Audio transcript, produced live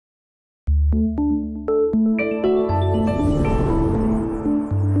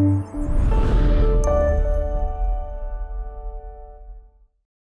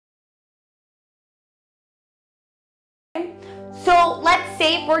So let's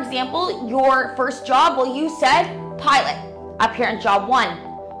say, for example, your first job, well, you said pilot up here in job 1.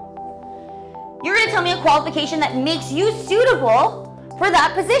 You're going to tell me a qualification that makes you suitable for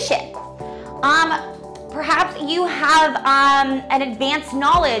that position. Perhaps you have an advanced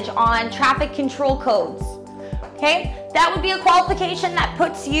knowledge on traffic control codes. Okay, that would be a qualification that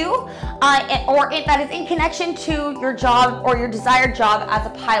puts you, that is in connection to your job or your desired job as a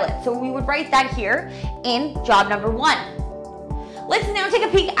pilot. So we would write that here in job number 1. Let's now take a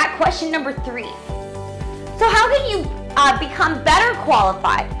peek at question number 3. So how can you become better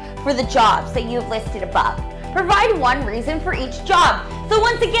qualified for the jobs that you've listed above? Provide one reason for each job. So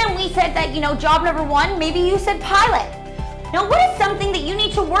once again, we said that, job number 1, maybe you said pilot. Now, what is something that you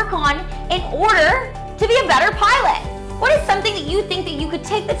need to work on in order to be a better pilot? What is something that you think that you could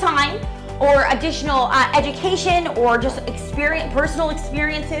take the time or additional education or just personal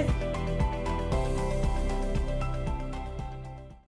experiences